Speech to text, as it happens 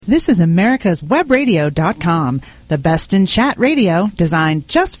This is americaswebradio.com, the best in chat radio designed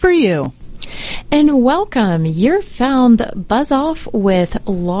just for you. And welcome. You're found Buzz Off with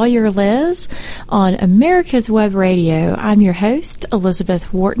Lawyer Liz on America's Web Radio. I'm your host,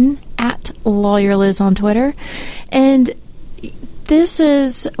 Elizabeth Wharton, at Lawyer Liz on Twitter. And this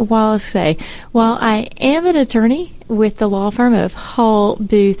is, while I am an attorney with the law firm of Hall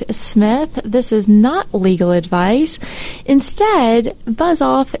Booth Smith, this is not legal advice. Instead, Buzz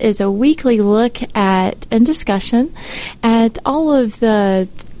Off is a weekly look at and discussion at all of the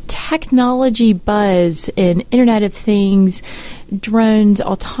technology buzz in Internet of Things, drones,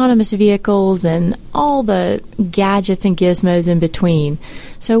 autonomous vehicles, and all the gadgets and gizmos in between.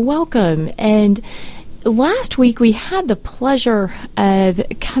 So welcome. And last week we had the pleasure of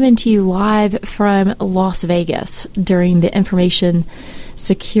coming to you live from Las Vegas during the information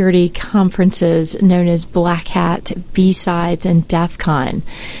security conferences known as Black Hat, B-Sides, and DEF CON.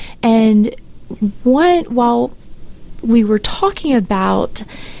 And while we were talking about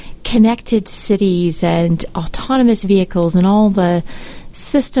connected cities and autonomous vehicles and all the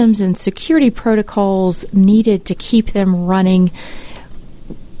systems and security protocols needed to keep them running,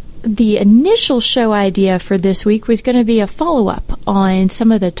 the initial show idea for this week was going to be a follow-up on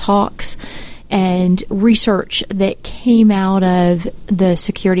some of the talks and research that came out of the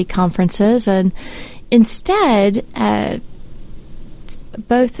security conferences. And instead,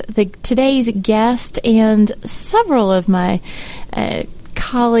 both today's guest and several of my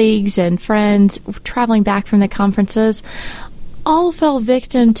colleagues and friends traveling back from the conferences all fell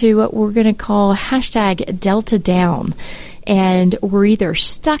victim to what we're going to call hashtag Delta Down. And we're either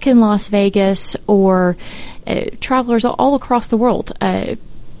stuck in Las Vegas or travelers all across the world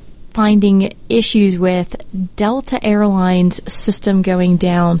finding issues with Delta Airlines system going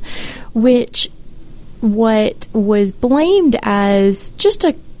down, which what was blamed as just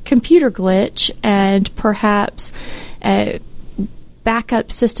a computer glitch and perhaps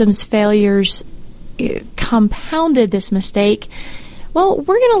backup systems failures compounded this mistake. Well,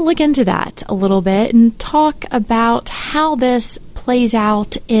 we're going to look into that a little bit and talk about how this plays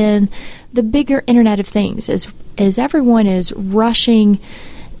out in the bigger Internet of Things as everyone is rushing,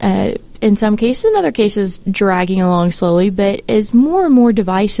 in some cases, in other cases, dragging along slowly, but as more and more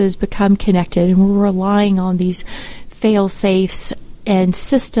devices become connected and we're relying on these fail-safes and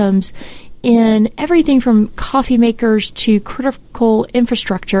systems in everything from coffee makers to critical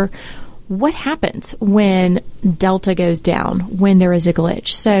infrastructure, what happens when Delta goes down, when there is a glitch?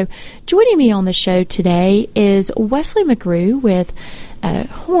 So joining me on the show today is Wesley McGrew with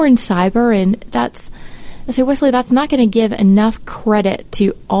Horn Cyber, and Wesley, that's not going to give enough credit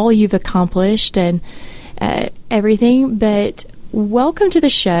to all you've accomplished and everything, but welcome to the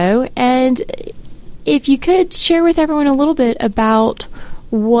show. And if you could share with everyone a little bit about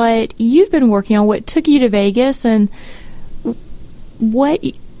what you've been working on, what took you to Vegas, and what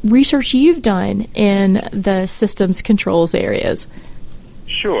research you've done in the systems controls areas.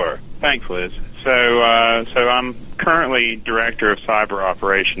 Sure. Thanks, Liz. So I'm currently Director of Cyber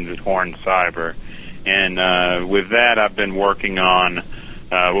Operations at Horn Cyber, and with that I've been working on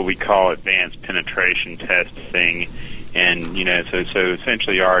what we call advanced penetration testing, and so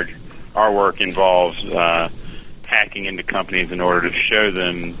essentially our work involves hacking into companies in order to show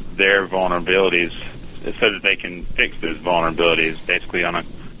them their vulnerabilities so that they can fix those vulnerabilities, basically on a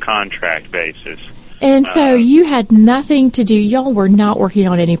contract basis. And so you had nothing to do. Y'all were not working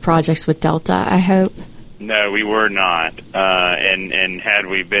on any projects with Delta, I hope. No, we were not. And had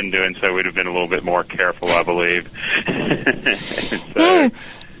we been doing so, we'd have been a little bit more careful, I believe.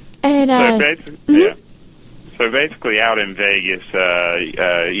 So basically out in Vegas,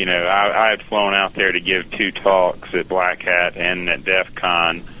 I had flown out there to give 2 talks at Black Hat and at DEF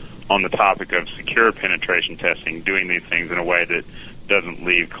CON on the topic of secure penetration testing, doing these things in a way that doesn't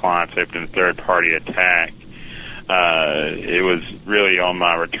leave clients open to third-party attack. It was really on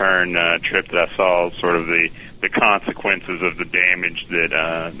my return trip that I saw sort of the consequences of the damage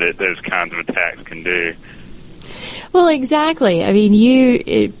that those kinds of attacks can do. Well, exactly. I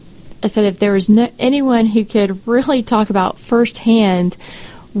mean, I said if there was anyone who could really talk about firsthand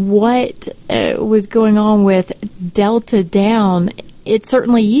what was going on with Delta Down, it's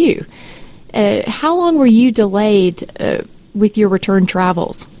certainly you. How long were you delayed with your return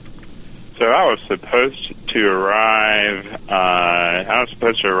travels? So I was supposed to arrive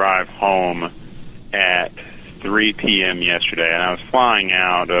home at 3 p.m. yesterday, and I was flying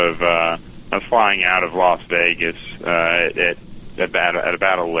out of Las Vegas at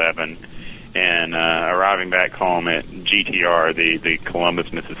about 11, and arriving back home at GTR, the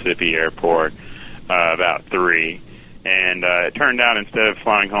Columbus, Mississippi airport, about 3. And it turned out instead of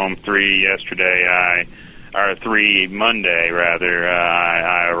flying home 3 Monday rather,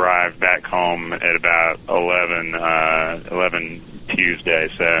 I arrived back home at about 11 Tuesday.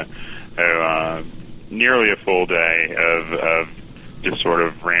 So nearly a full day of just sort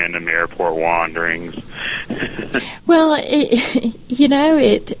of random airport wanderings. Well,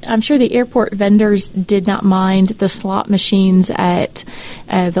 I'm sure the airport vendors did not mind the slot machines at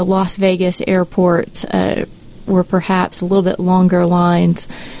the Las Vegas airport were perhaps a little bit longer lines.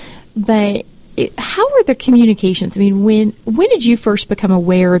 But how were the communications? I mean, when did you first become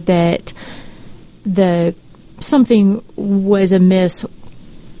aware that something was amiss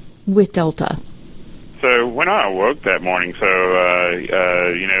with Delta? So when I awoke that morning, as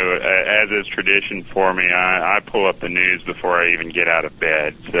is tradition for me, I pull up the news before I even get out of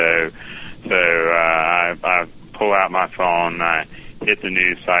bed. So I pull out my phone, I hit the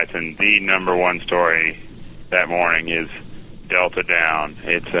news sites, and the number one story that morning is Delta down.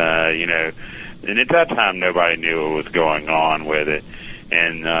 It's and at that time nobody knew what was going on with it.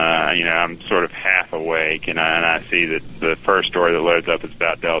 And, I'm sort of half awake, and I see that the first story that loads up is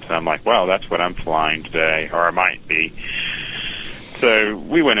about Delta. I'm like, well, that's what I'm flying today, or I might be. So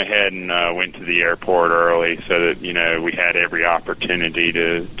we went ahead and went to the airport early so that, we had every opportunity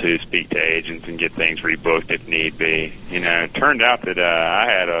to speak to agents and get things rebooked if need be. It turned out that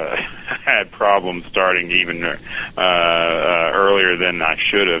I had problems starting even earlier than I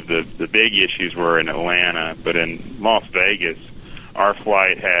should have. The big issues were in Atlanta, but in Las Vegas, our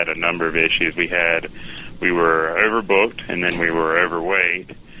flight had a number of issues. We were overbooked, and then we were overweight,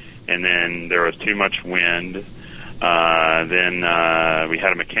 and then there was too much wind. Then we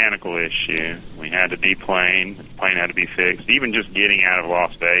had a mechanical issue. We had to deplane. The plane had to be fixed. Even just getting out of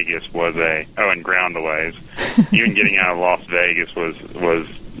Las Vegas was and ground delays. Even getting out of Las Vegas was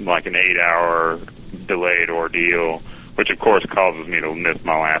like an 8-hour delayed ordeal, which of course causes me to miss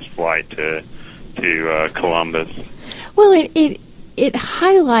my last flight to Columbus. Well, it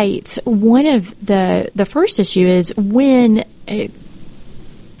highlights one of the first issue is when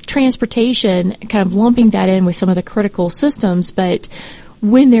transportation, kind of lumping that in with some of the critical systems, but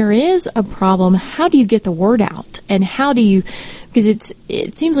when there is a problem, how do you get the word out? And how do you, because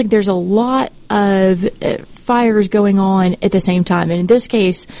it seems like there's a lot of fires going on at the same time. And in this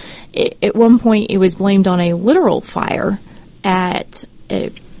case, at one point it was blamed on a literal fire at,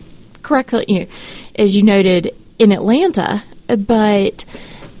 correctly, as you noted, in Atlanta. But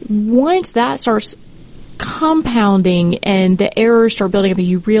once that starts compounding and the errors start building up, and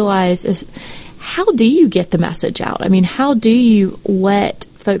you realize how do you get the message out? I mean, how do you let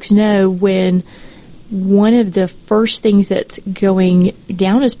folks know when one of the first things that's going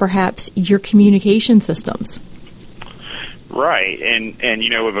down is perhaps your communication systems? Right, and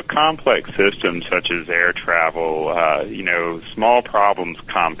with a complex system such as air travel, small problems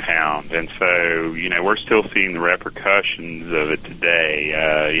compound, and so we're still seeing the repercussions of it today.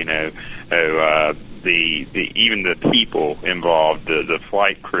 Even the people involved, the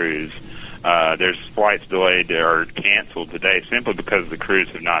flight crews. There's flights delayed or canceled today simply because the crews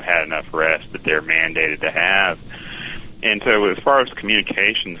have not had enough rest that they're mandated to have. And so, as far as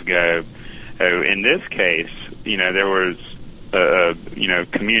communications go, in this case, there was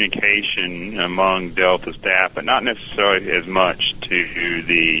communication among Delta staff, but not necessarily as much to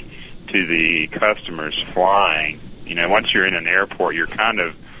the customers flying. Once you're in an airport, you kind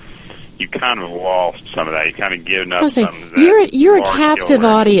of lost some of that. You kind of given up some of that. You're a captive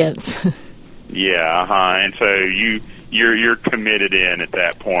audience. Yeah, and so you're committed in at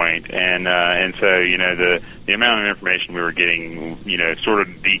that point, and so the amount of information we were getting sort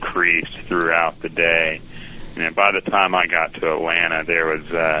of decreased throughout the day. And by the time I got to Atlanta, there was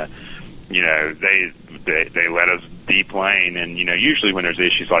they let us deplane, and usually when there's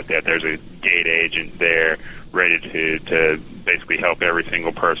issues like that, there's a gate agent there ready to basically help every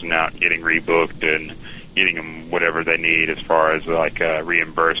single person out getting rebooked and getting them whatever they need as far as like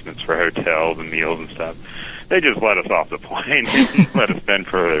reimbursements for hotels and meals and stuff. They just let us off the plane and let us fend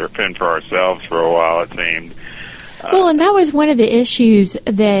for ourselves for a while, it seemed. Well, and that was one of the issues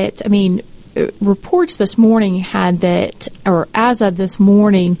that, reports this morning had that, or as of this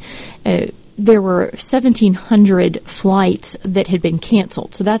morning, there were 1,700 flights that had been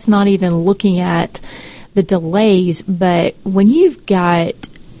canceled. So that's not even looking at the delays, but when you've got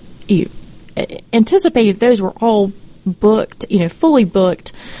anticipated those were all booked, fully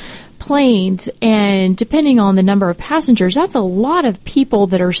booked planes, and depending on the number of passengers, that's a lot of people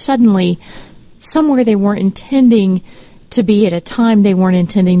that are suddenly somewhere they weren't intending to be at a time they weren't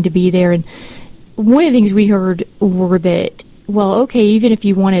intending to be there. And one of the things we heard were that, well, okay, even if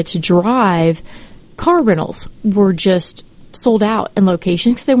you wanted to drive, car rentals were just sold out in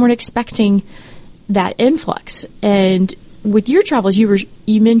locations because they weren't expecting that influx. And with your travels,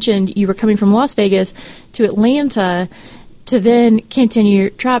 you mentioned you were coming from Las Vegas to Atlanta to then continue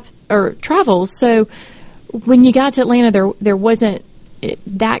travels. So when you got to Atlanta, there wasn't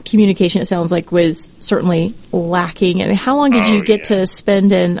that communication. It sounds like was certainly lacking. I mean, how long did you get to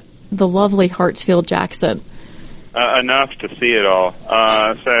spend in the lovely Hartsfield Jackson? Enough to see it all.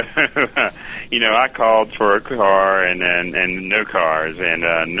 So, I called for a car and no cars, and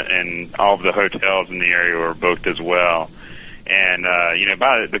all of the hotels in the area were booked as well. And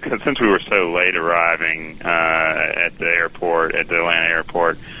because since we were so late arriving at the Atlanta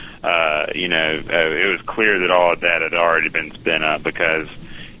airport, it was clear that all of that had already been spin up because,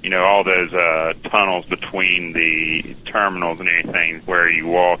 all those tunnels between the terminals and anything where you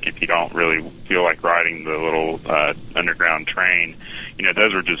walk if you don't really feel like riding the little underground train,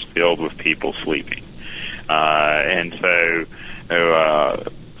 those were just filled with people sleeping. And so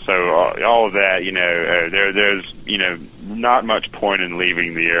all of that, there's not much point in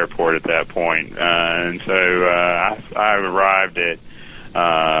leaving the airport at that point. And so I arrived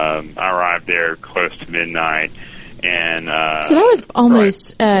there close to midnight. And so that was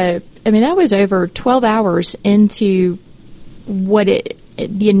almost, that was over 12 hours into what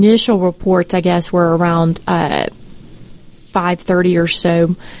the initial reports, I guess, were around 5:30 or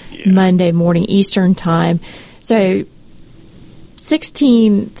so Monday morning Eastern time. So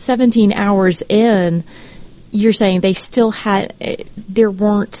 16, 17 hours in, you're saying there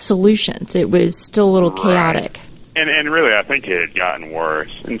weren't solutions. It was still a little chaotic. And really, I think it had gotten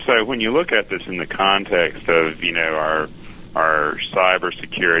worse. And so when you look at this in the context of, our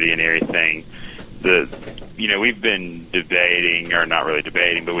cybersecurity and everything, we've been debating, or not really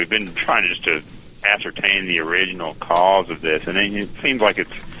debating, but we've been trying to ascertain the original cause of this. And it seems like it's,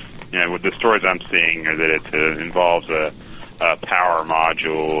 with the stories I'm seeing are that it involves a power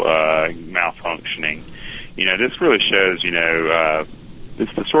module malfunctioning. This really shows,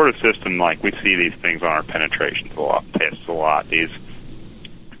 it's the sort of system like we see these things on our penetration tests a lot. These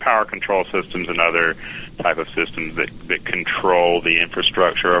power control systems and other type of systems that control the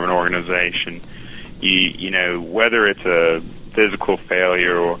infrastructure of an organization. Whether it's a physical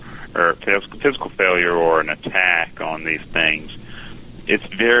failure or an attack on these things,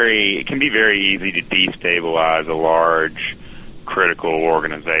 it can be very easy to destabilize a large critical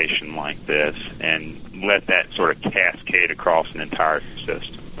organization like this and let that sort of cascade across an entire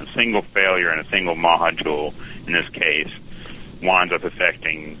system. A single failure in a single module, in this case, winds up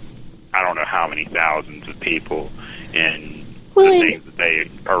affecting I don't know how many thousands of people in the things that they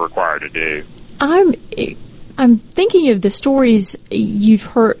are required to do. I'm thinking of the stories you've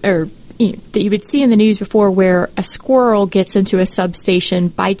heard or that you would see in the news before, where a squirrel gets into a substation,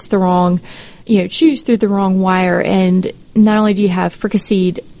 bites the wrong, chews through the wrong wire, and not only do you have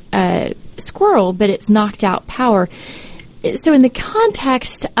fricasseed squirrel, but it's knocked out power. So in the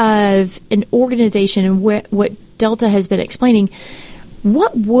context of an organization and what Delta has been explaining,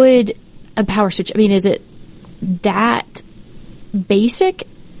 what would a power switch, is it that basic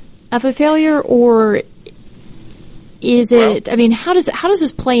of a failure, or is it, how does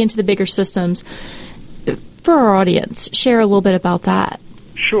this play into the bigger systems for our audience? Share a little bit about that.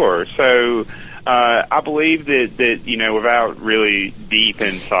 Sure. So I believe that without really deep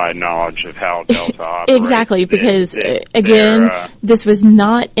inside knowledge of how Delta operates. Exactly, because, this was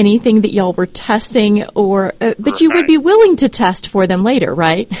not anything that y'all were testing, but you would be willing to test for them later,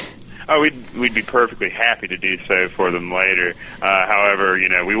 right? Oh, we'd be perfectly happy to do so for them later. However,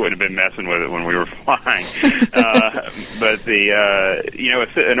 we wouldn't have been messing with it when we were flying. But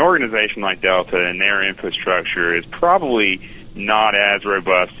an organization like Delta and their infrastructure is probably not as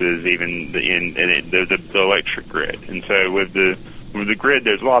robust as even the electric grid. And so with the grid,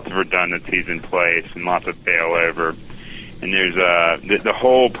 there's lots of redundancies in place and lots of failover. And there's the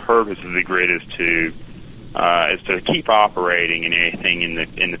whole purpose of the grid is to keep operating and anything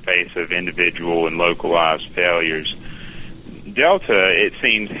in the face of individual and localized failures. Delta, it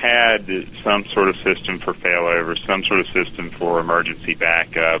seems, had some sort of system for failover, some sort of system for emergency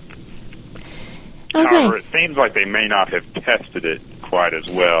backup. However, it seems like they may not have tested it quite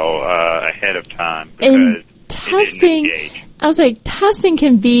as well ahead of time. And testing, testing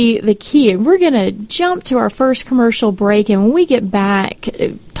can be the key. And we're going to jump to our first commercial break. And when we get back,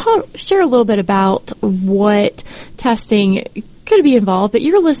 share a little bit about what testing could be involved. But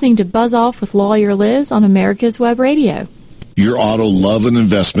you're listening to Buzz Off with Lawyer Liz on America's Web Radio. Your auto love and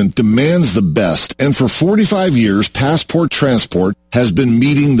investment demands the best, and for 45 years, Passport Transport has been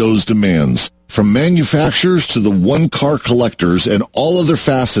meeting those demands. From manufacturers to the one-car collectors and all other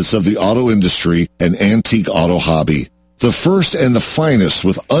facets of the auto industry and antique auto hobby. The first and the finest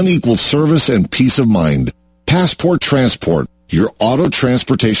with unequaled service and peace of mind. Passport Transport, your auto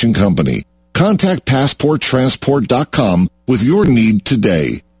transportation company. Contact PassportTransport.com with your need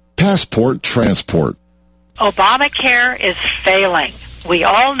today. Passport Transport. Obamacare is failing. We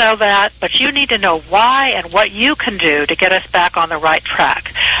all know that, but you need to know why and what you can do to get us back on the right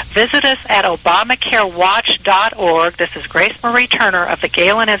track. Visit us at ObamacareWatch.org. This is Grace Marie Turner of the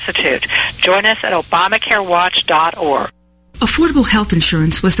Galen Institute. Join us at ObamacareWatch.org. Affordable health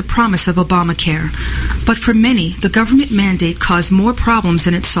insurance was the promise of Obamacare, but for many, the government mandate caused more problems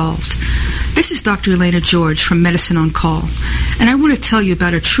than it solved. This is Dr. Elena George from Medicine on Call, and I want to tell you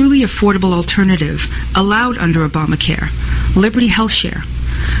about a truly affordable alternative allowed under Obamacare, Liberty HealthShare.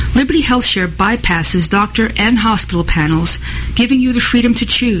 Liberty HealthShare bypasses doctor and hospital panels, giving you the freedom to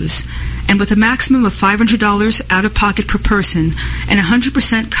choose. And with a maximum of $500 out-of-pocket per person and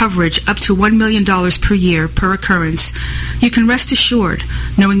 100% coverage up to $1 million per year per occurrence, you can rest assured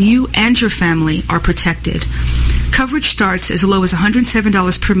knowing you and your family are protected. Coverage starts as low as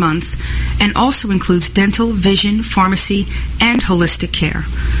 $107 per month and also includes dental, vision, pharmacy, and holistic care.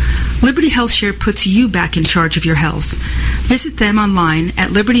 Liberty HealthShare puts you back in charge of your health. Visit them online at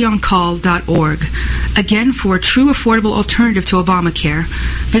libertyoncall.org. Again, for a true affordable alternative to Obamacare,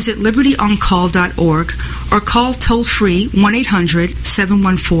 visit libertyoncall.org or call toll-free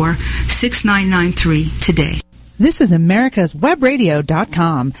 1-800-714-6993 today. This is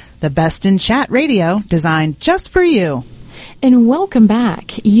America'sWebRadio.com, the best in chat radio designed just for you. And welcome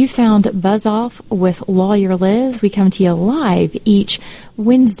back. You found Buzz Off with Lawyer Liz. We come to you live each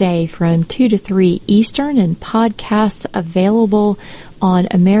Wednesday from 2 to 3 Eastern, and podcasts available on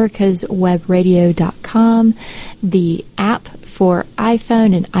americaswebradio.com, the app for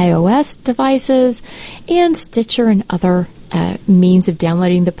iPhone and iOS devices, and Stitcher and other means of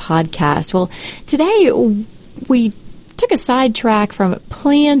downloading the podcast. Well, today we took a sidetrack from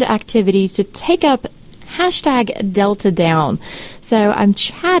planned activities to take up hashtag Delta Down. So I'm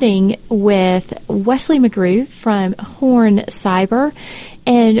chatting with Wesley McGrew from Horn Cyber.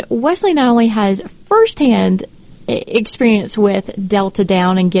 And Wesley not only has firsthand experience with Delta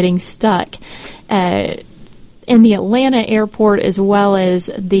Down and getting stuck in the Atlanta airport as well as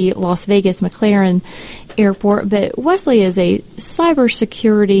the Las Vegas McLaren airport, but Wesley is a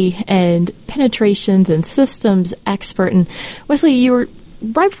cybersecurity and penetrations and systems expert. And Wesley, you were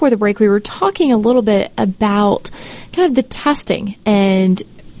right before the break, we were talking a little bit about kind of the testing and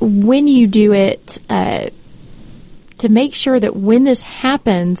when you do it to make sure that when this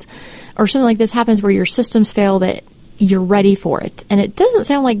happens or something like this happens where your systems fail, that you're ready for it. And it doesn't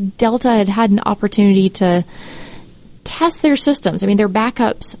sound like Delta had an opportunity to test their systems. I mean, their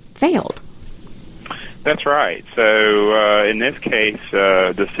backups failed. That's right. So in this case,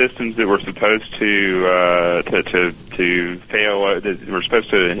 the systems that were supposed to fail, that were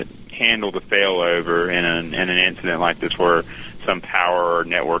supposed to handle the failover in an incident like this, where some power or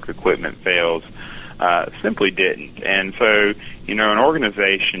network equipment fails, simply didn't. And so, an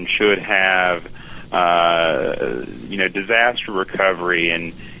organization should have, disaster recovery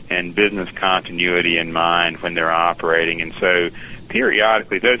and business continuity in mind when they're operating. And so,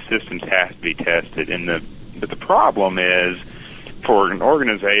 periodically, those systems have to be tested. But the problem is, for an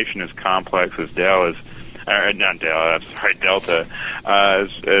organization as complex as Delta, as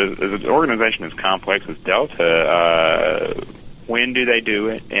an organization as complex as Delta, when do they do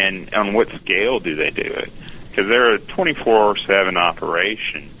it, and on what scale do they do it? Because they're a 24/7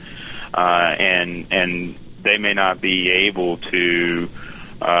 operation, and they may not be able to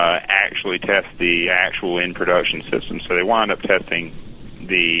actually test the actual in-production system. So they wind up testing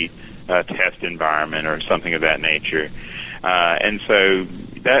the test environment or something of that nature. And so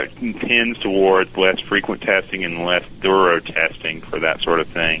that tends towards less frequent testing and less thorough testing for that sort of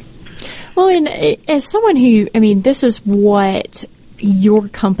thing. Well, and as someone who, this is what your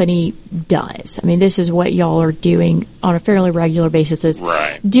company does. This is what y'all are doing on a fairly regular basis, is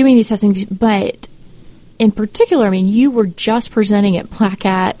doing these testings. But in particular, you were just presenting at Black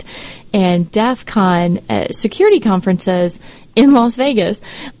Hat and DEF CON security conferences in Las Vegas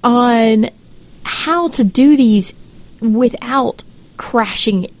on how to do these without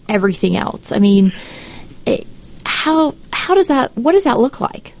crashing everything else. How does that? What does that look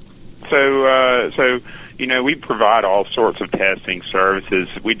like? So we provide all sorts of testing services.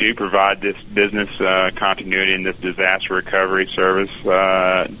 We do provide this business continuity and this disaster recovery service,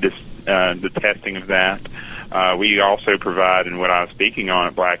 the testing of that. We also provide, and what I was speaking on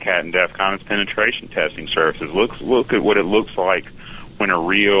at Black Hat and DEF CON, is penetration testing services. Look at what it looks like when a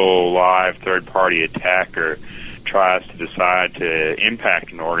real live third-party attacker tries to decide to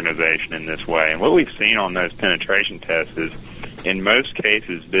impact an organization in this way. And what we've seen on those penetration tests is, in most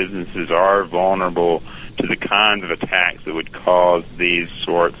cases, businesses are vulnerable to the kinds of attacks that would cause these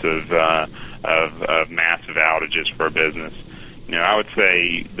sorts of massive outages for a business. You know, I would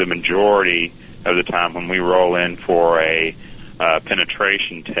say the majority of the time when we roll in for a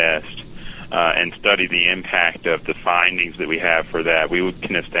penetration test and study the impact of the findings that we have for that, we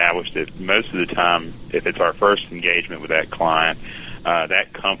can establish that most of the time, if it's our first engagement with that client,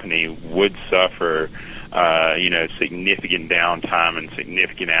 that company would suffer significant downtime and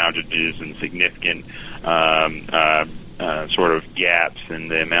significant outages and significant sort of gaps in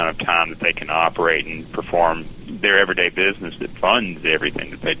the amount of time that they can operate and perform their everyday business that funds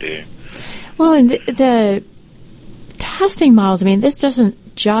everything that they do. Well, and the testing models, I mean, this doesn't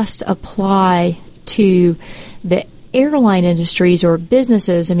just apply to the airline industries or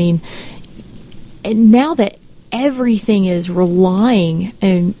businesses. I mean, now that everything is relying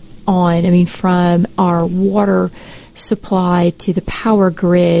on, from our water supply to the power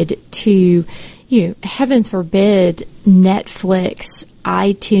grid to, heavens forbid, Netflix,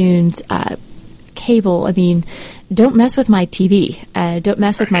 iTunes, cable. I mean, don't mess with my TV. Don't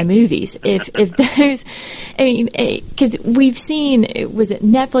mess with my movies. If those, because we've seen, was it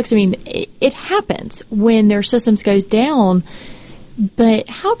Netflix? I mean, it happens when their systems goes down, but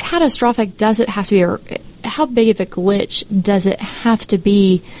how catastrophic does it have to be, or how big of a glitch does it have to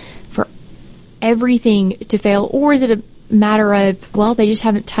be for everything to fail? Or is it a matter of, well, they just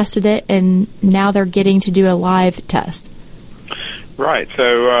haven't tested it and now they're getting to do a live test? Right.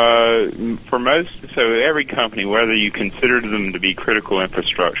 So every company, whether you consider them to be critical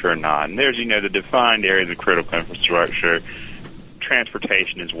infrastructure or not, and there's, the defined areas of critical infrastructure.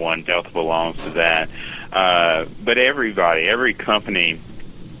 Transportation is one. Delta belongs to that. But every company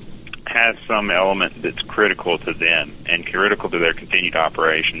has some element that's critical to them and critical to their continued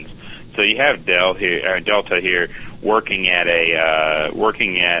operations. So you have Delta here working at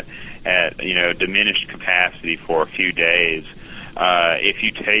diminished capacity for a few days. If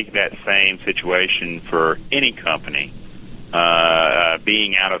you take that same situation for any company,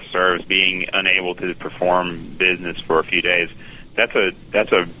 being out of service, being unable to perform business for a few days, that's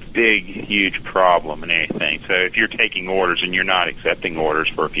a big, huge problem in anything. So if you're taking orders and you're not accepting orders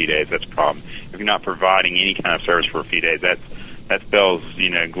for a few days, that's a problem. If you're not providing any kind of service for a few days, that spells,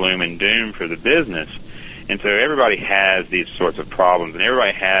 gloom and doom for the business. And so everybody has these sorts of problems, and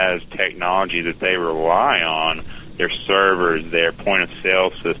everybody has technology that they rely on, their servers, their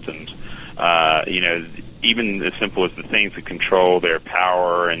point-of-sale systems, even as simple as the things that control their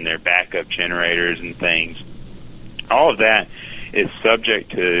power and their backup generators and things. All of that is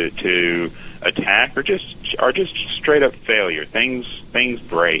subject to attack or just straight-up failure. Things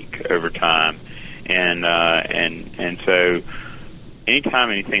break over time, and so anytime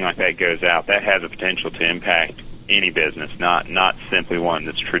anything like that goes out, that has a potential to impact any business, not simply one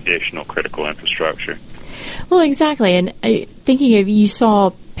that's traditional critical infrastructure. Well, exactly. And thinking of, you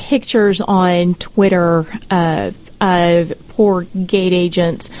saw pictures on Twitter of poor gate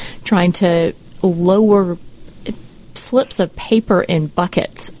agents trying to lower slips of paper in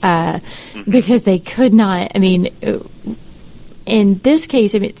buckets because they could not. I mean, in this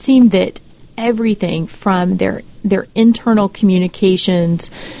case, it seemed that everything from their internal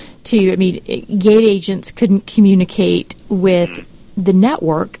communications to, gate agents couldn't communicate with the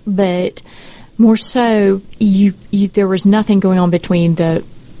network, but more so, there was nothing going on between the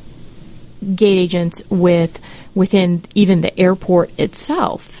gate agents within even the airport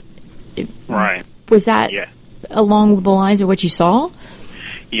itself. Right. Was that along the lines of what you saw?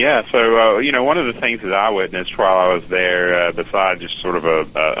 Yeah, so, one of the things that I witnessed while I was there, besides just sort of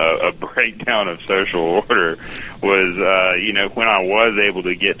a breakdown of social order, was, when I was able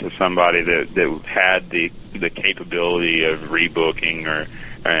to get to somebody that had the capability of rebooking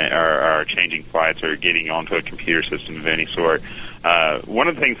or changing flights or getting onto a computer system of any sort. One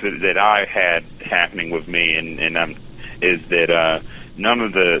of the things that I had happening with me is that none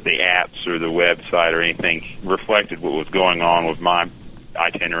of the apps or the website or anything reflected what was going on with my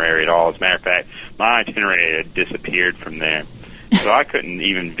itinerary at all. As a matter of fact, my itinerary had disappeared from there. So I couldn't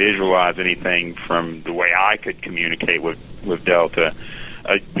even visualize anything from the way I could communicate with Delta.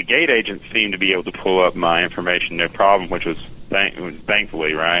 The gate agents seemed to be able to pull up my information, no problem, which was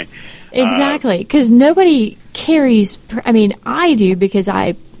thankfully, right? Exactly, because nobody carries, I do because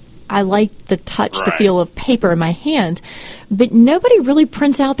I like the touch, the feel of paper in my hand, but nobody really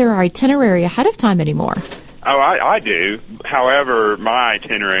prints out their itinerary ahead of time anymore. Oh, I do. However, my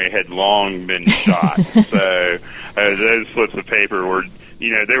itinerary had long been shot, so those slips of paper were,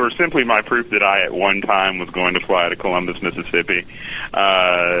 they were simply my proof that I at one time was going to fly to Columbus, Mississippi.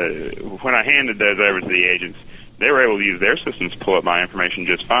 When I handed those over to the agents, they were able to use their systems to pull up my information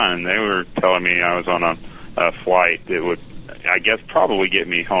just fine. They were telling me I was on a flight that would, I guess, probably get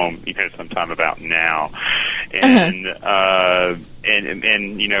me home, sometime about now. And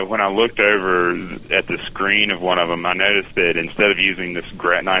and when I looked over at the screen of one of them, I noticed that instead of using this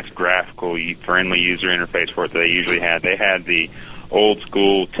nice graphical, friendly user interface for it that they usually had, they had the old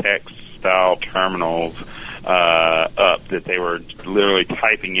school text-style terminals up that they were literally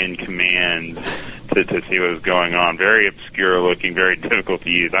typing in commands to see what was going on. Very obscure looking, very difficult to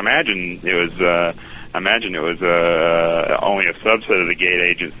use. I imagine it was only a subset of the gate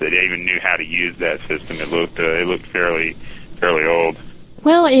agents that even knew how to use that system. It looked fairly old.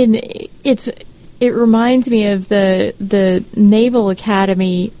 Well, it reminds me of the Naval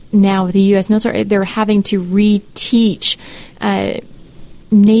Academy now with the U.S. military. They're having to reteach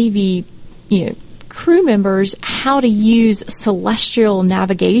Navy crew members how to use celestial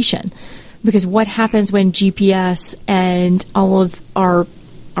navigation, because what happens when GPS and all of our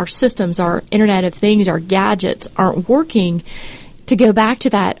systems, our Internet of Things, our gadgets aren't working, to go back to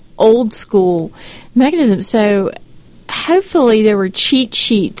that old school mechanism. So hopefully there were cheat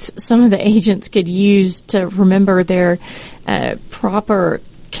sheets some of the agents could use to remember their proper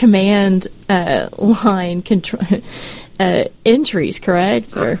command line control entries,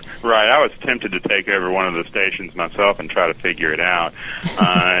 correct? Or? Right. I was tempted to take over one of the stations myself and try to figure it out.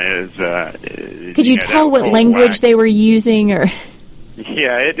 Could you tell what language they were using, or?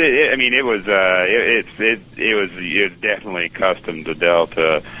 Yeah, it was definitely custom to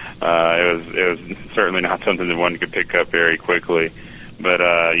Delta. It was certainly not something that one could pick up very quickly. But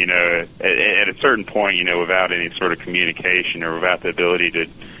at a certain point, without any sort of communication or without the ability to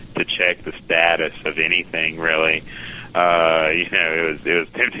check the status of anything, really, it was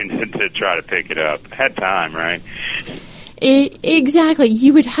tempting to try to pick it up. Had time, right? Exactly.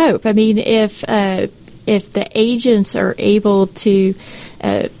 You would hope. I mean, if the agents are able to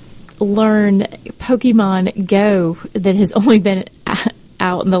learn Pokemon Go that has only been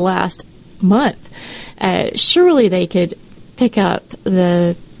out in the last month, surely they could pick up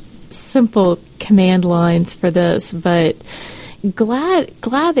the simple command lines for this. But glad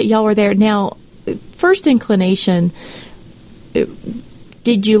that y'all were there. Now, first inclination,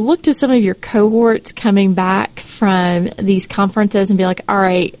 did you look to some of your cohorts coming back from these conferences and be like, all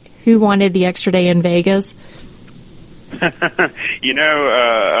right, who wanted the extra day in Vegas? The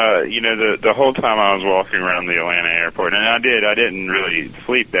whole time I was walking around the Atlanta airport, and I didn't really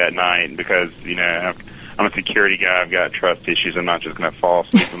sleep that night because, I'm a security guy. I've got trust issues. I'm not just going to fall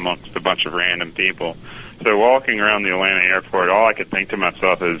asleep amongst a bunch of random people. So walking around the Atlanta airport, all I could think to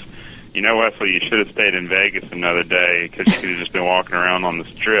myself is, Wesley, you should have stayed in Vegas another day because you could have just been walking around on the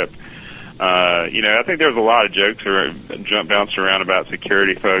Strip. I think there was a lot of jokes bounced around about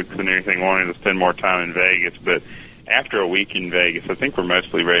security folks and everything wanting to spend more time in Vegas, but after a week in Vegas, I think we're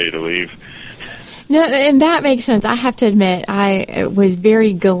mostly ready to leave. No, and that makes sense. I have to admit, I was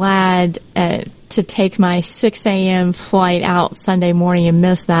very glad to take my 6 a.m. flight out Sunday morning and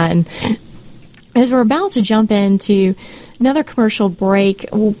miss that. And as we're about to jump into another commercial break,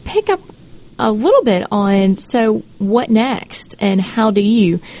 we'll pick up a little bit on, so what next and how do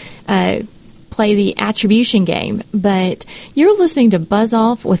you play the attribution game. But you're listening to Buzz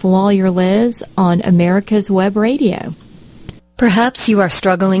Off with Lawyer Liz on America's Web Radio. Perhaps you are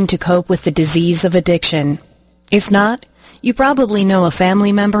struggling to cope with the disease of addiction. If not, you probably know a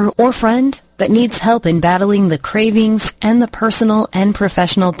family member or friend that needs help in battling the cravings and the personal and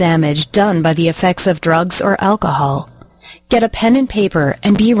professional damage done by the effects of drugs or alcohol. Get a pen and paper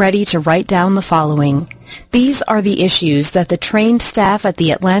and be ready to write down the following. These are the issues that the trained staff at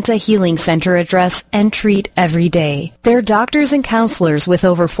the Atlanta Healing Center address and treat every day. Their doctors and counselors with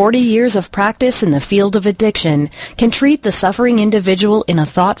over 40 years of practice in the field of addiction can treat the suffering individual in a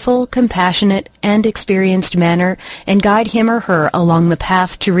thoughtful, compassionate, and experienced manner and guide him or her along the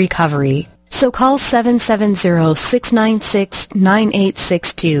path to recovery. So call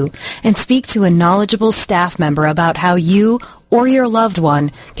 770-696-9862 and speak to a knowledgeable staff member about how you or your loved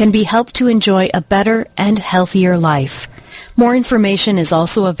one can be helped to enjoy a better and healthier life. More information is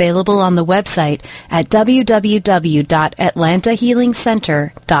also available on the website at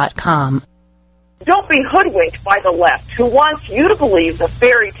www.atlantahealingcenter.com. Don't be hoodwinked by the left, who wants you to believe the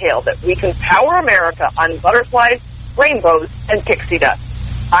fairy tale that we can power America on butterflies, rainbows, and pixie dust.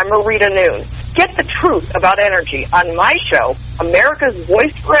 I'm Marita Noon. Get the truth about energy on my show, America's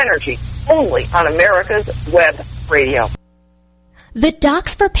Voice for Energy, only on America's Web Radio. The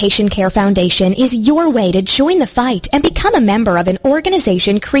Docs for Patient Care Foundation is your way to join the fight and become a member of an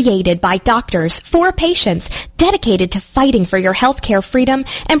organization created by doctors for patients, dedicated to fighting for your healthcare freedom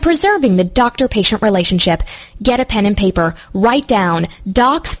and preserving the doctor-patient relationship. Get a pen and paper. Write down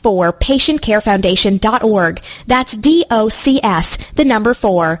docs4patientcarefoundation.org. That's DOCS, the number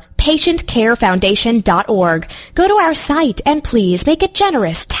 4, patientcarefoundation.org. Go to our site and please make a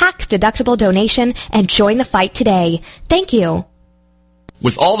generous tax-deductible donation and join the fight today. Thank you.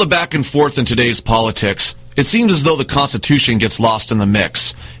 With all the back and forth in today's politics, it seems as though the Constitution gets lost in the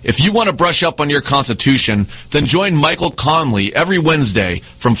mix. If you want to brush up on your Constitution, then join Michael Conley every Wednesday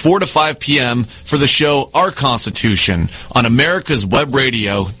from 4 to 5 p.m. for the show Our Constitution on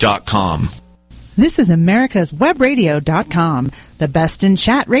americaswebradio.com. This is americaswebradio.com, the best in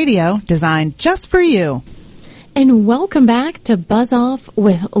chat radio designed just for you. And welcome back to Buzz Off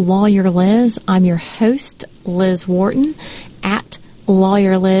with Lawyer Liz. I'm your host, Liz Wharton, at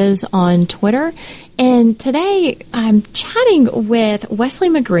Lawyer Liz on Twitter. And today I'm chatting with Wesley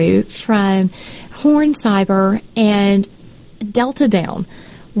McGrew from Horn Cyber and Delta Down.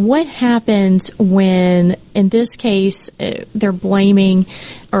 What happens when, in this case, they're blaming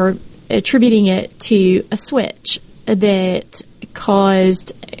or attributing it to a switch that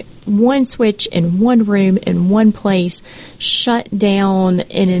caused one switch in one room in one place shut down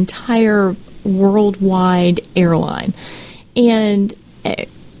an entire worldwide airline? And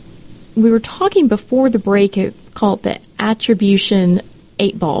we were talking before the break, called the attribution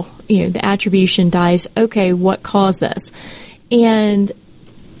 8-ball, the attribution dice. Okay, what caused this? And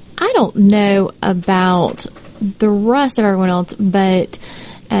I don't know about the rest of everyone else, but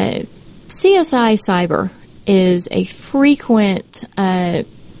CSI Cyber is a frequent, I'll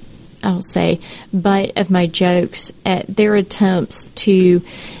say, butt of my jokes at their attempts to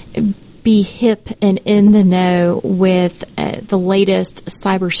be hip and in the know with the latest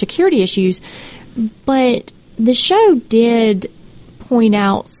cybersecurity issues. But the show did point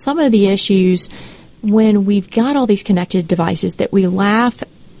out some of the issues when we've got all these connected devices that we laugh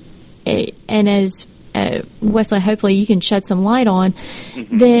at, and as Wesley, hopefully you can shed some light on,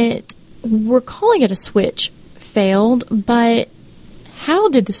 that we're calling it a switch failed, but how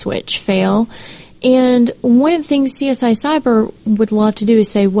did the switch fail? And one of the things CSI Cyber would love to do is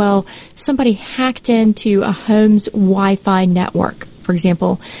say, well, somebody hacked into a home's Wi-Fi network, for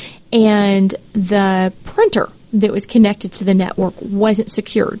example, and the printer that was connected to the network wasn't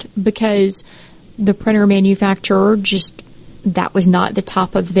secured because the printer manufacturer that was not the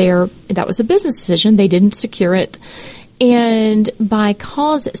top of that was a business decision. They didn't secure it. And by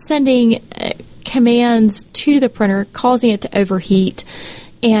sending commands to the printer, causing it to overheat.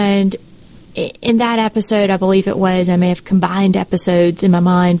 And in that episode, I believe it was, I may have combined episodes in my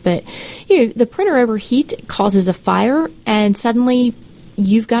mind, but the printer overheat causes a fire, and suddenly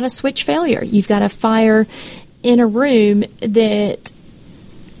you've got a switch failure. You've got a fire in a room that,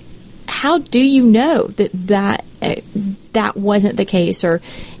 how do you know that wasn't the case? Or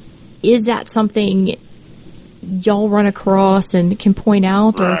is that something y'all run across and can point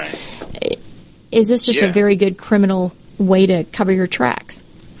out? Right. Or is this just a very good criminal way to cover your tracks?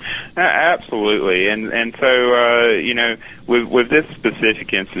 Absolutely, and so with this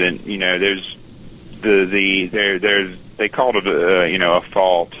specific incident, there's they called it a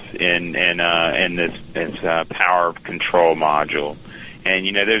fault in this power control module,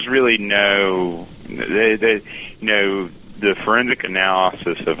 and there's really no the forensic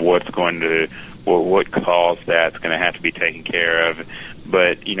analysis of what caused that's going to have to be taken care of,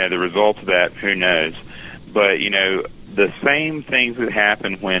 but the results of that, who knows? But the same things that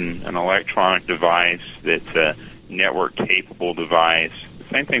happen when an electronic device that's a network-capable device, the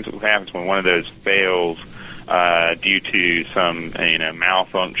same things that happens when one of those fails due to some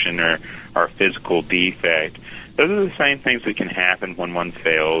malfunction or physical defect. Those are the same things that can happen when one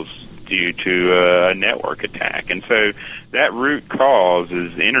fails due to a network attack. And so that root cause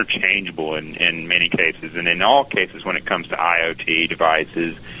is interchangeable in many cases, and in all cases when it comes to IoT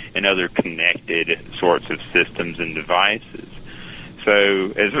devices and other connected sorts of systems and devices.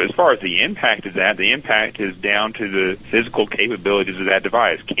 So as far as the impact of that, the impact is down to the physical capabilities of that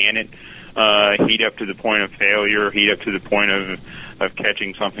device. Can it heat up to the point of failure, heat up to the point of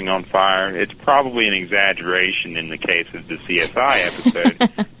catching something on fire? It's probably an exaggeration in the case of the CSI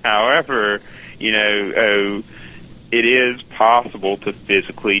episode. However, it is possible to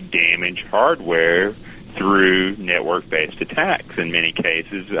physically damage hardware through network-based attacks in many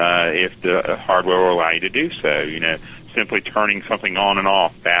cases, if the hardware will allow you to do so. Simply turning something on and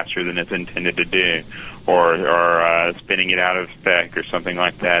off faster than it's intended to do, or spinning it out of spec or something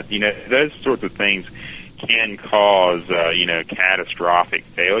like that. Those sorts of things can cause, catastrophic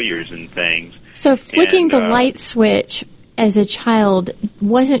failures and things. So flicking the light switch as a child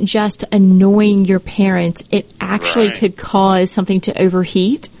wasn't just annoying your parents, it actually could cause something to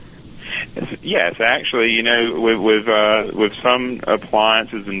overheat? Yes, actually, with some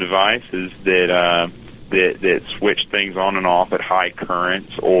appliances and devices that switch things on and off at high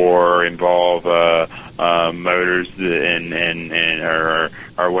currents or involve motors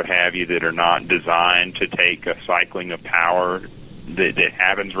or what have you that are not designed to take a cycling of power that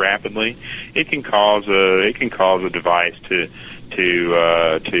happens rapidly, it can cause a device to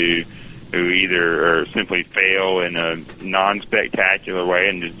either or simply fail in a non-spectacular way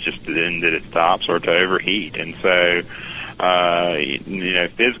and then that it stops, or to overheat. And so,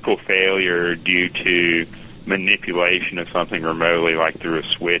 physical failure due to manipulation of something remotely, like through a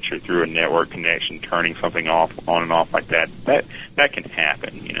switch or through a network connection, turning something on and off like that can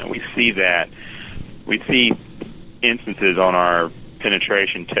happen. We see instances on our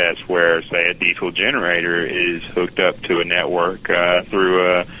penetration tests where, say, a diesel generator is hooked up to a network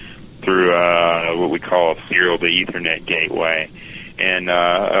through what we call a serial to Ethernet gateway, and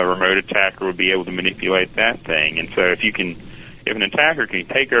a remote attacker would be able to manipulate that thing. And so if an attacker can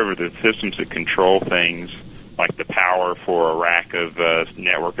take over the systems that control things like the power for a rack of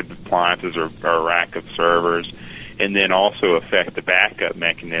network appliances or a rack of servers, and then also affect the backup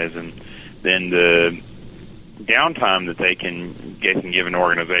mechanism, then the downtime that they can give an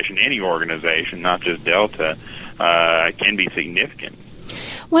organization, any organization, not just Delta, can be significant.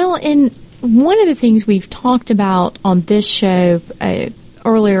 Well, and one of the things we've talked about on this show,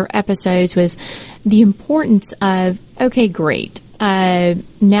 earlier episodes, was the importance of, okay, great.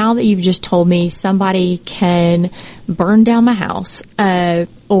 Now that you've just told me somebody can burn down my house,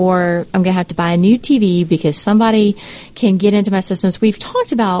 or I'm going to have to buy a new TV because somebody can get into my systems. We've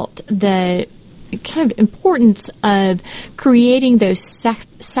talked about the kind of importance of creating those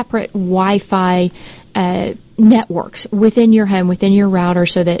separate Wi-Fi networks within your home, within your router,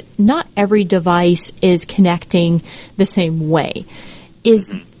 so that not every device is connecting the same way.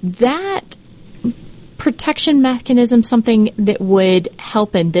 Is that protection mechanism something that would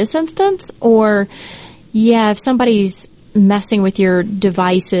help in this instance? Or, if somebody's messing with your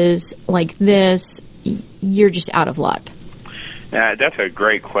devices like this, you're just out of luck? That's a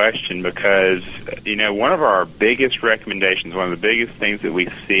great question, because one of our biggest recommendations, one of the biggest things that we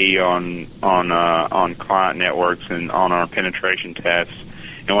see on client networks and on our penetration tests,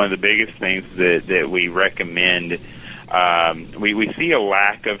 and one of the biggest things that we recommend, we see a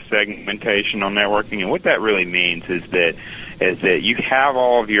lack of segmentation on networking, and what that really means is that you have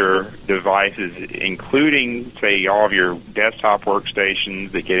all of your devices, including, say, all of your desktop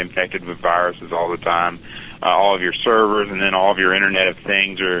workstations that get infected with viruses all the time, all of your servers, and then all of your Internet of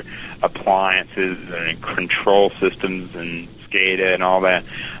Things or appliances and control systems and SCADA and all that.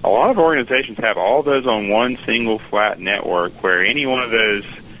 A lot of organizations have all those on one single flat network where any one of those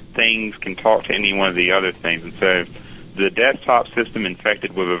things can talk to any one of the other things. And so the desktop system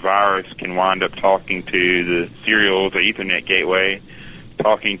infected with a virus can wind up talking to the serial, the Ethernet gateway,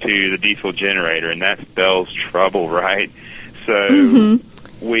 talking to the diesel generator, and that spells trouble, right? So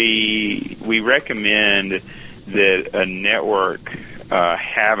we recommend that a network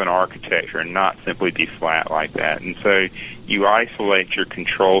have an architecture and not simply be flat like that. And so you isolate your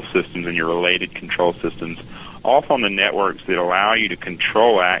control systems and your related control systems off on the networks that allow you to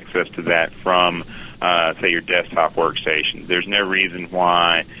control access to that from, say, your desktop workstation. There's no reason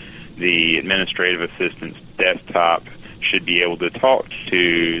why the administrative assistant's desktop should be able to talk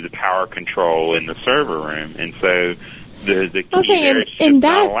to the power control in the server room. And so the key there is to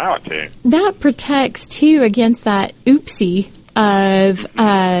not allow it to. That protects, too, against that oopsie of,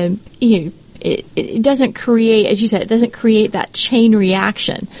 it doesn't create, as you said, it doesn't create that chain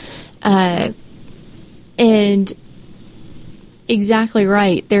reaction. And exactly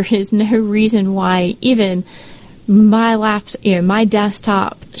right. There is no reason why even my laptop, my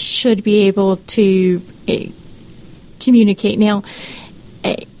desktop should be able to communicate. Now,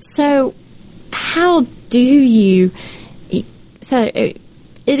 so how do you... So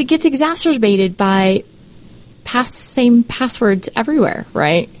it gets exacerbated by same passwords everywhere,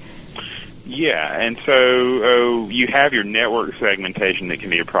 right? Yeah, and so you have your network segmentation that can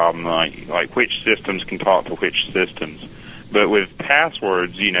be a problem, like which systems can talk to which systems. But with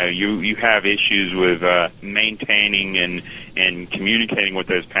passwords, you have issues with maintaining and communicating what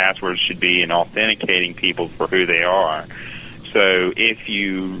those passwords should be and authenticating people for who they are. So if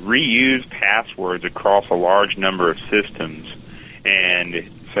you reuse passwords across a large number of systems, and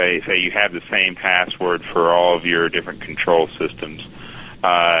say you have the same password for all of your different control systems,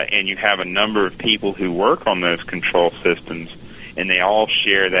 and you have a number of people who work on those control systems, and they all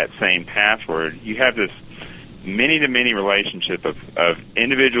share that same password, you have this many-to-many relationship of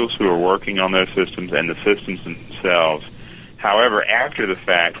individuals who are working on those systems and the systems themselves. However, after the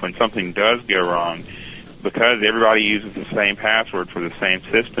fact, when something does go wrong, because everybody uses the same password for the same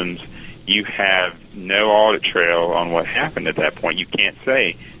systems, you have no audit trail on what happened at that point. You can't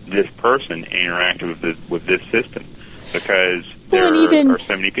say this person interacted with this system because there are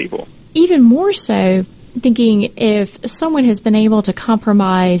so many people. Even more so, thinking if someone has been able to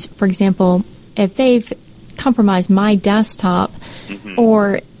compromise, for example, if they've compromised my desktop,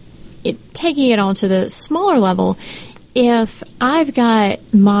 or taking it onto the smaller level, if I've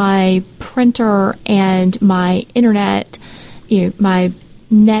got my printer and my internet, my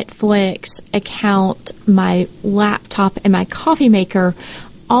Netflix account, my laptop, and my coffee maker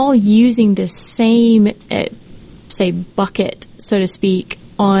all using the same, say, bucket, so to speak,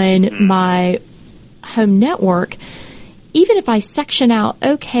 on my home network, even if I section out,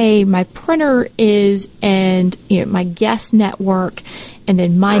 okay, my printer is, and my guest network, and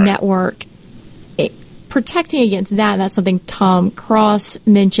then my network, protecting against that, and that's something Tom Cross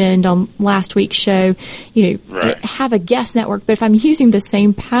mentioned on last week's show, have a guest network, but if I'm using the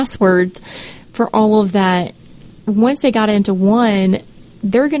same passwords for all of that, once they got into one,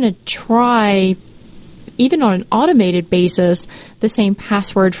 they're going to try, even on an automated basis, the same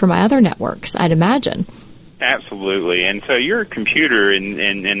password for my other networks, I'd imagine. Absolutely. And so your computer, in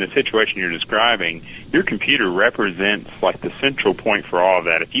the situation you're describing, your computer represents like the central point for all of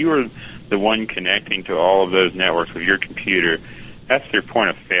that. If you are the one connecting to all of those networks with your computer, that's your point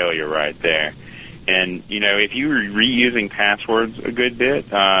of failure right there. And, if you were reusing passwords a good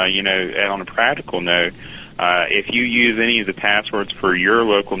bit, on a practical note, if you use any of the passwords for your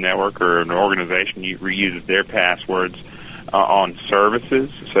local network or an organization reuses their passwords on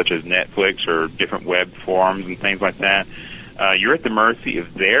services such as Netflix or different web forums and things like that, you're at the mercy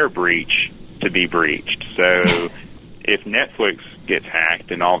of their breach to be breached. So if Netflix gets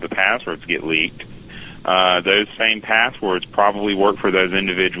hacked and all the passwords get leaked, those same passwords probably work for those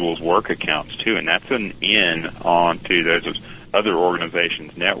individuals' work accounts too, and that's an in onto those other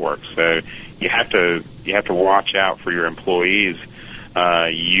organizations' networks. So you have to watch out for your employees.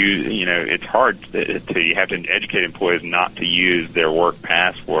 It's hard you have to educate employees not to use their work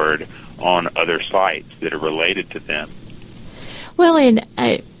password on other sites that are related to them. Well, in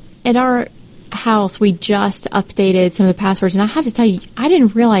our house, we just updated some of the passwords, and I have to tell you, I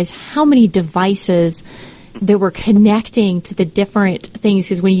didn't realize how many devices that were connecting to the different things,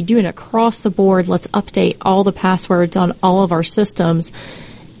 because when you do an across-the-board, let's update all the passwords on all of our systems,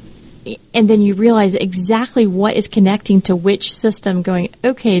 and then you realize exactly what is connecting to which system, going,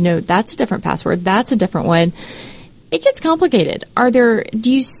 okay, no, that's a different password, that's a different one. It gets complicated.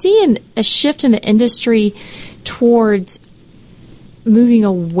 Do you see a shift in the industry towards moving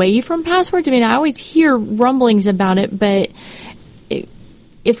away from passwords? I mean, I always hear rumblings about it, but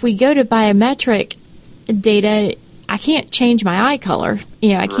if we go to biometric data, I can't change my eye color.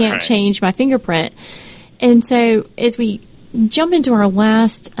 I can't change my fingerprint. And so as we jump into our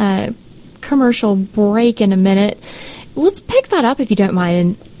last commercial break in a minute, let's pick that up if you don't mind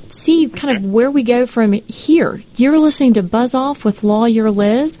and see kind of where we go from here. You're listening to Buzz Off with Lawyer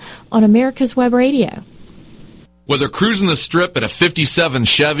Liz on America's Web Radio. Whether cruising the strip in a 57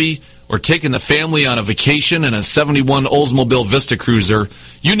 Chevy or taking the family on a vacation in a 71 Oldsmobile Vista Cruiser,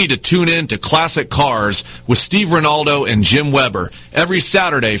 you need to tune in to Classic Cars with Steve Ronaldo and Jim Weber every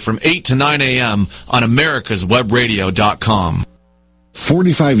Saturday from 8 to 9 a.m. on americaswebradio.com.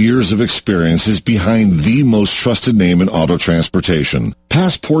 45 years of experience is behind the most trusted name in auto transportation.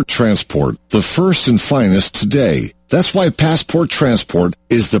 Passport Transport, the first and finest today. That's why Passport Transport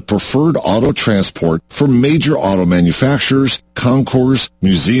is the preferred auto transport for major auto manufacturers, concours,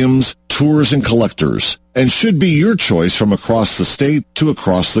 museums, tours, and collectors, and should be your choice from across the state to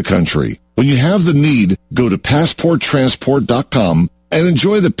across the country. When you have the need, go to PassportTransport.com and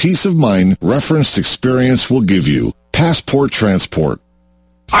enjoy the peace of mind referenced experience will give you. Passport Transport.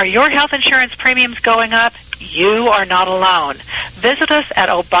 Are your health insurance premiums going up? You are not alone. Visit us at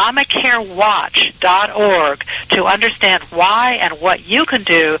ObamacareWatch.org to understand why and what you can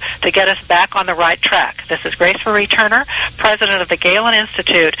do to get us back on the right track. This is Grace Marie Turner, president of the Galen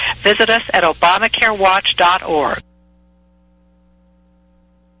Institute. Visit us at ObamacareWatch.org.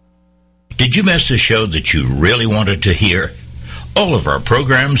 Did you miss a show that you really wanted to hear? All of our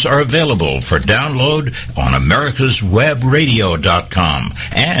programs are available for download on americaswebradio.com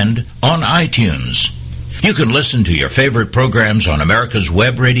and on iTunes. You can listen to your favorite programs on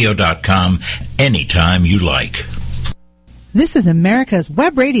americaswebradio.com anytime you like. This is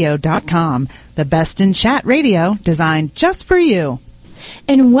americaswebradio.com, the best in chat radio designed just for you.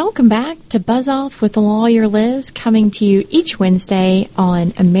 And welcome back to Buzz Off with Lawyer Liz, coming to you each Wednesday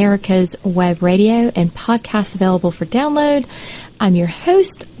on America's Web Radio and podcasts available for download. I'm your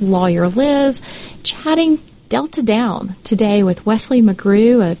host, Lawyer Liz, chatting Delta Down today with Wesley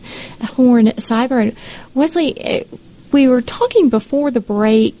McGrew of Horn Cyber. And Wesley, we were talking before the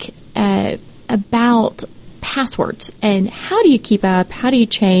break about passwords and how do you keep up, how do you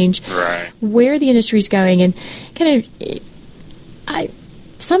change, where the industry's going, and kind of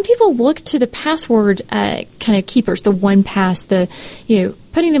some people look to the password kind of keepers, the 1Pass, the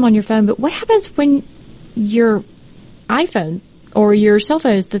putting them on your phone. But what happens when your iPhone or your cell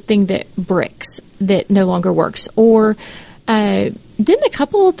phone is the thing that bricks, that no longer works? Or didn't a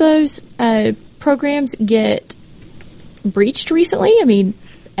couple of those programs get breached recently? I mean,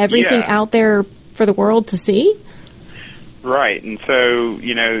 everything out there for the world to see. Right, and so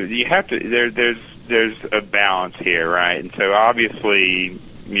you have to. There's a balance here, right? And so obviously,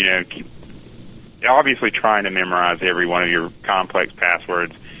 trying to memorize every one of your complex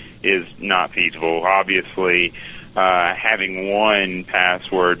passwords is not feasible. Obviously, having one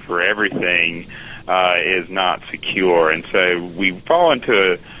password for everything is not secure, and so we fall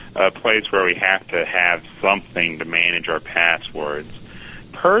into a place where we have to have something to manage our passwords.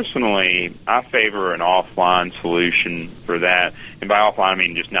 Personally, I favor an offline solution for that, and by offline I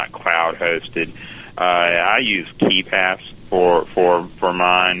mean just not cloud hosted. I use KeePass for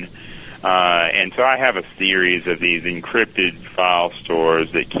mine, and so I have a series of these encrypted file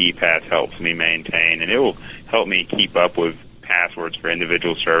stores that KeePass helps me maintain, and it will help me keep up with passwords for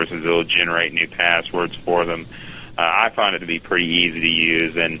individual services. It will generate new passwords for them. I find it to be pretty easy to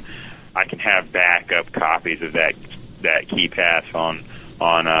use, and I can have backup copies of that KeePass on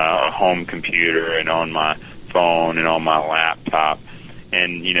a home computer and on my phone and on my laptop.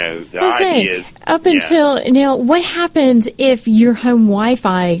 And, the idea is... Up until now, what happens if your home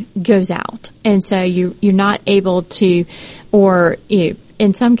Wi-Fi goes out? And so you're not able to, or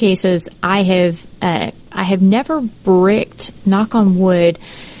in some cases, I have never bricked, knock on wood,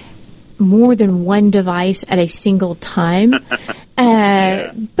 more than one device at a single time.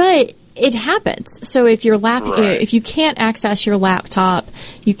 But it happens. So if your if you can't access your laptop,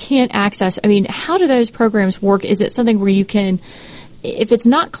 you can't access... I mean, how do those programs work? Is it something where you can... If it's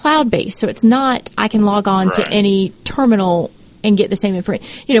not cloud-based, so it's not I can log on to any terminal and get the same information.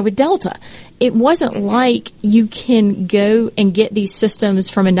 With Delta, it wasn't like you can go and get these systems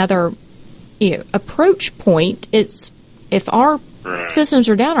from another approach point. It's if our systems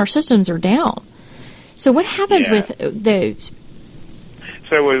are down, our systems are down. So what happens with those?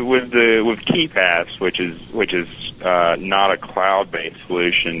 So with KeePass, which is not a cloud-based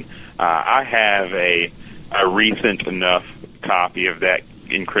solution, I have a recent enough copy of that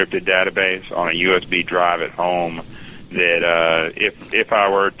encrypted database on a USB drive at home that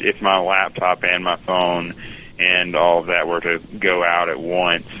if my laptop and my phone and all of that were to go out at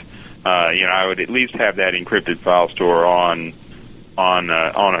once, I would at least have that encrypted file store on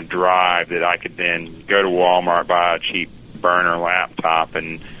a drive that I could then go to Walmart, buy a cheap burner laptop,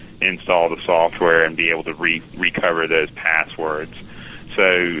 and install the software and be able to recover those passwords.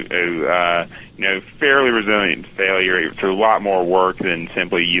 So, fairly resilient to failure. It's a lot more work than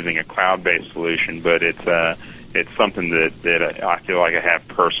simply using a cloud-based solution, but it's something that I feel like I have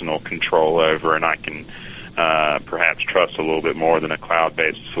personal control over, and I can perhaps trust a little bit more than a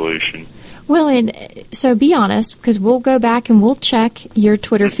cloud-based solution. Well, and so be honest, because we'll go back and we'll check your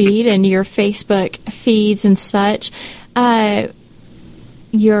Twitter feed and your Facebook feeds and such.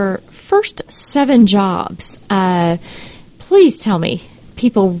 Your first 7 jobs, please tell me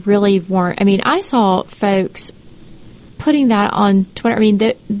people really weren't. I mean, I saw folks putting that on Twitter. I mean,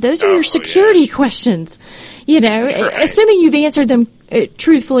 those are your security questions, assuming you've answered them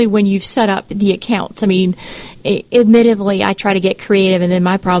truthfully when you've set up the accounts. I mean, admittedly, I try to get creative, and then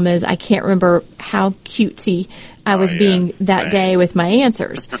my problem is I can't remember how cutesy I was being that day with my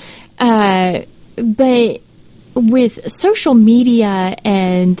answers. But with social media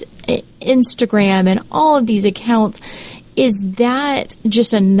and Instagram and all of these accounts, is that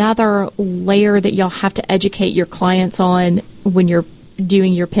just another layer that y'all have to educate your clients on when you're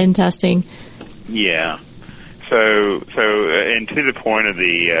doing your pen testing? Yeah. And to the point of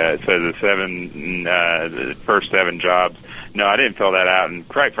the first 7 jobs, no, I didn't fill that out, and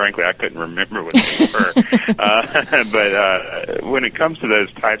quite frankly, I couldn't remember what they were. But when it comes to those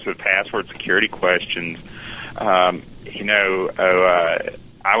types of password security questions, I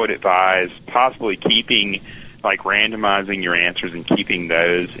would advise possibly randomizing your answers and keeping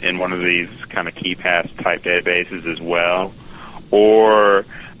those in one of these kind of KeePass type databases as well. Or,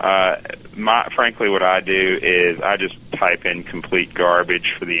 frankly, what I do is I just type in complete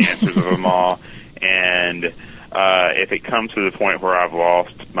garbage for the answers of them all, and if it comes to the point where I've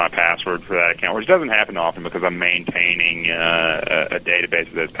lost my password for that account, which doesn't happen often because I'm maintaining a database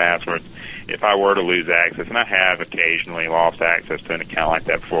of those passwords, if I were to lose access, and I have occasionally lost access to an account like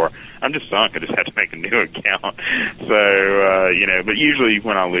that before, I'm just sunk. I just have to make a new account. So, but usually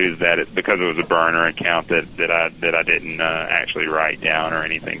when I lose that, it's because it was a burner account that I didn't actually write down or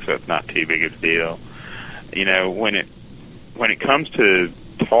anything, so it's not too big of a deal. When it comes to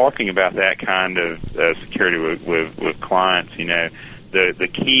talking about that kind of security with clients, the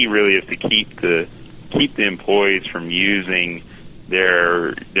key really is to keep the employees from using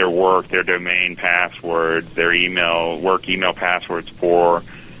their domain passwords, their work email passwords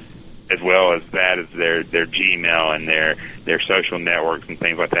as well as their Gmail and their social networks and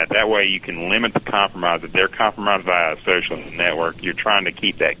things like that. That way you can limit the compromise. If they're compromised via a social network, you're trying to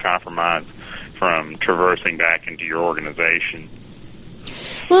keep that compromise from traversing back into your organization.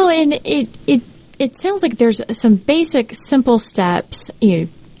 Well, and it sounds like there's some basic, simple steps,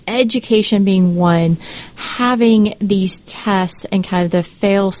 education being one, having these tests and kind of the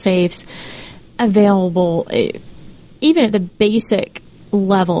fail-safes available, even at the basic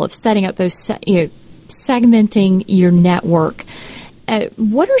level of setting up those, segmenting your network.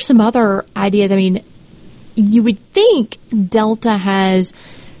 What are some other ideas? I mean, you would think Delta has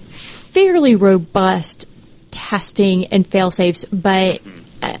fairly robust testing and fail-safes, but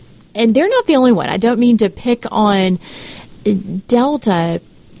and they're not the only one. I don't mean to pick on Delta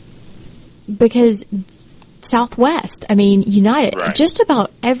because Southwest, United, right. Just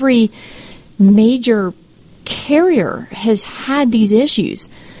about every major carrier has had these issues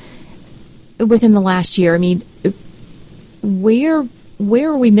within the last year. Where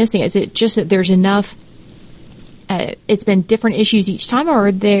are we missing? Is it just that there's enough? It's been different issues each time,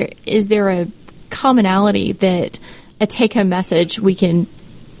 or is there a commonality that a take-home message we can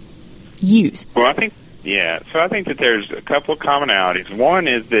use? Well, I think that there's a couple of commonalities. One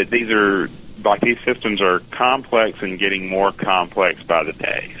is that these systems are complex and getting more complex by the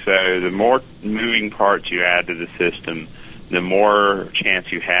day. So the more moving parts you add to the system, the more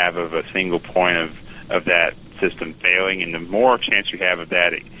chance you have of a single point of that system failing, and the more chance you have of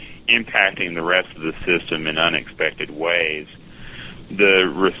that impacting the rest of the system in unexpected ways. The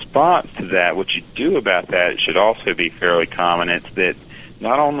response to that, what you do about that, should also be fairly common. It's that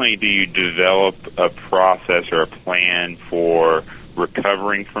not only do you develop a process or a plan for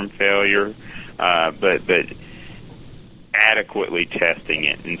recovering from failure, but adequately testing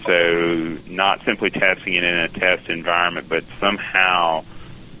it. And so not simply testing it in a test environment, but somehow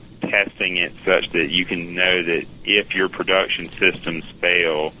testing it such that you can know that if your production systems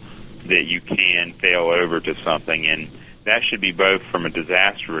fail, that you can fail over to something. And that should be both from a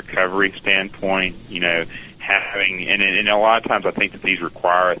disaster recovery standpoint, and a lot of times I think that these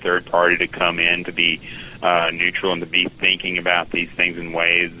require a third party to come in to be neutral and to be thinking about these things in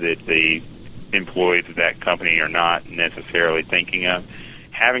ways that the employees of that company are not necessarily thinking of.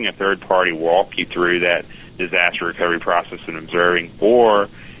 Having a third party walk you through that disaster recovery process and observing, or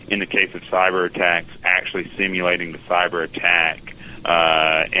in the case of cyber attacks, actually simulating the cyber attack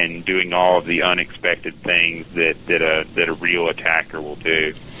and doing all of the unexpected things that a real attacker will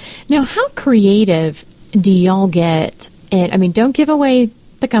do. Now, how creative do y'all get? And don't give away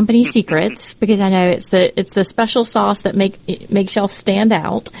the company secrets because I know it's the special sauce that makes y'all stand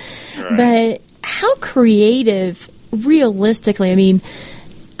out. Right. But how creative, realistically?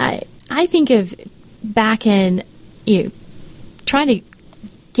 I think of back in trying to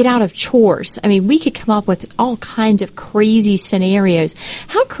get out of chores. We could come up with all kinds of crazy scenarios.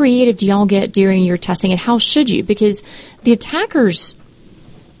 How creative do y'all get during your testing, and how should you? Because the attackers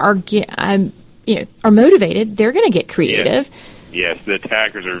are motivated. They're going to get creative. Yes, the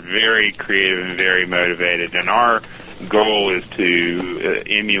attackers are very creative and very motivated, and our goal is to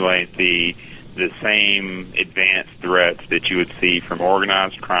emulate the same advanced threats that you would see from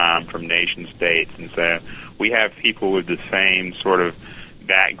organized crime, from nation states. And so we have people with the same sort of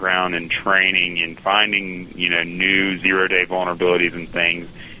background and training in finding, new zero-day vulnerabilities and things,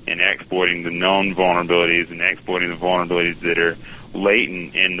 and exploiting the known vulnerabilities and exploiting the vulnerabilities that are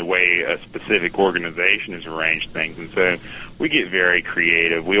latent in the way a specific organization has arranged things. And so we get very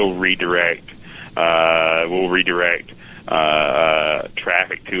creative. We'll redirect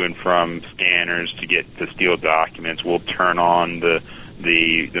traffic to and from scanners to steal documents. We'll turn on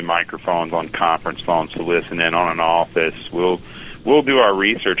the microphones on conference phones to listen in on an office. We'll do our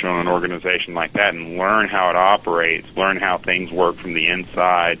research on an organization like that and learn how it operates, learn how things work from the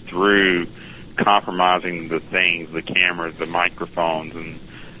inside through compromising the things, the cameras, the microphones, and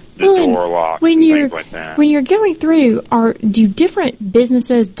the door locks and things like that. When you're going through, do different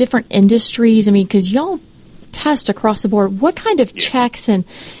businesses, different industries, I mean, because y'all test across the board, what kind of checks and,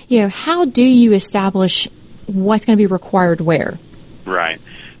 how do you establish what's going to be required where? Right.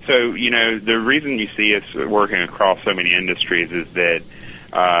 So, the reason you see us working across so many industries is that,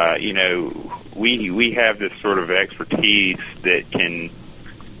 we have this sort of expertise that can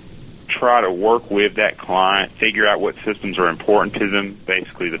try to work with that client, figure out what systems are important to them,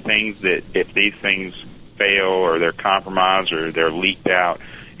 basically the things that if these things fail or they're compromised or they're leaked out,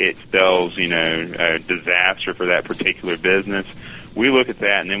 it spells, a disaster for that particular business. We look at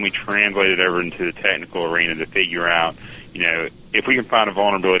that and then we translate it over into the technical arena to figure out, if we can find a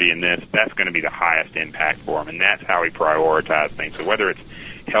vulnerability in this, that's going to be the highest impact for them, and that's how we prioritize things. So whether it's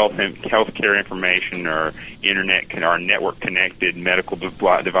healthcare information or internet or network-connected medical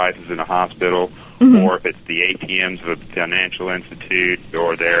devices in a hospital, or if it's the ATMs of a financial institute,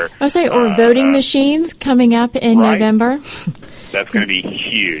 or their voting machines coming up in November. That's going to be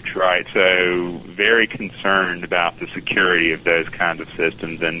huge, right? So very concerned about the security of those kinds of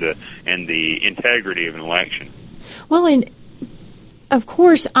systems and the integrity of an election. Well, and of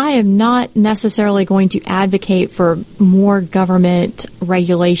course, I am not necessarily going to advocate for more government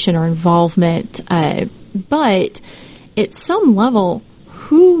regulation or involvement, but at some level,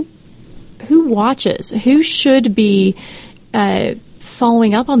 who watches? Who should be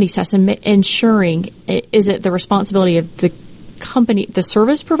following up on these tests and ensuring? Is it the responsibility of the company, the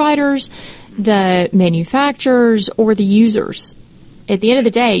service providers, the manufacturers, or the users? At the end of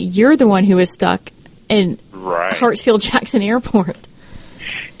the day, you're the one who is stuck in Hartsfield-Jackson Airport.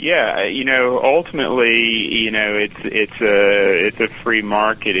 Yeah, ultimately, it's a free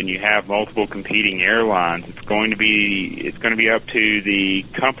market, and you have multiple competing airlines. It's going to be up to the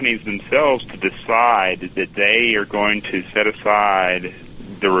companies themselves to decide that they are going to set aside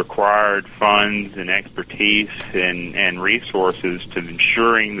the required funds and expertise and resources to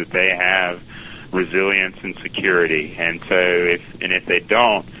ensuring that they have resilience and security. And so, if they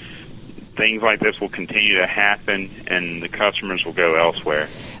don't, things like this will continue to happen, and the customers will go elsewhere.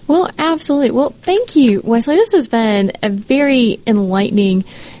 Well, absolutely. Well, thank you, Wesley. This has been a very enlightening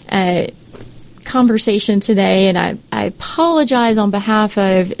conversation today, and I apologize on behalf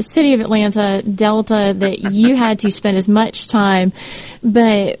of City of Atlanta, Delta, that you had to spend as much time.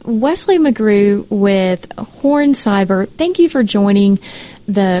 But Wesley McGrew with Horn Cyber, thank you for joining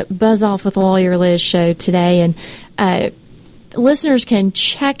the Buzz Off with Lawyer Liz show today. And listeners can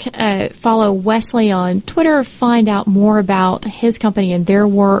follow Wesley on Twitter, find out more about his company and their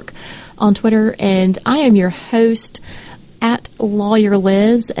work on Twitter. And I am your host at Lawyer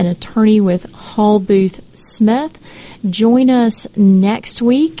Liz, an attorney with Hall Booth Smith. Join us next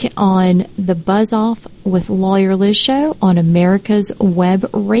week on the Buzz Off with Lawyer Liz show on America's Web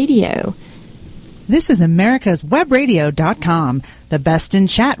Radio. This is America'sWebRadio.com, the best in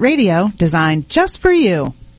chat radio designed just for you.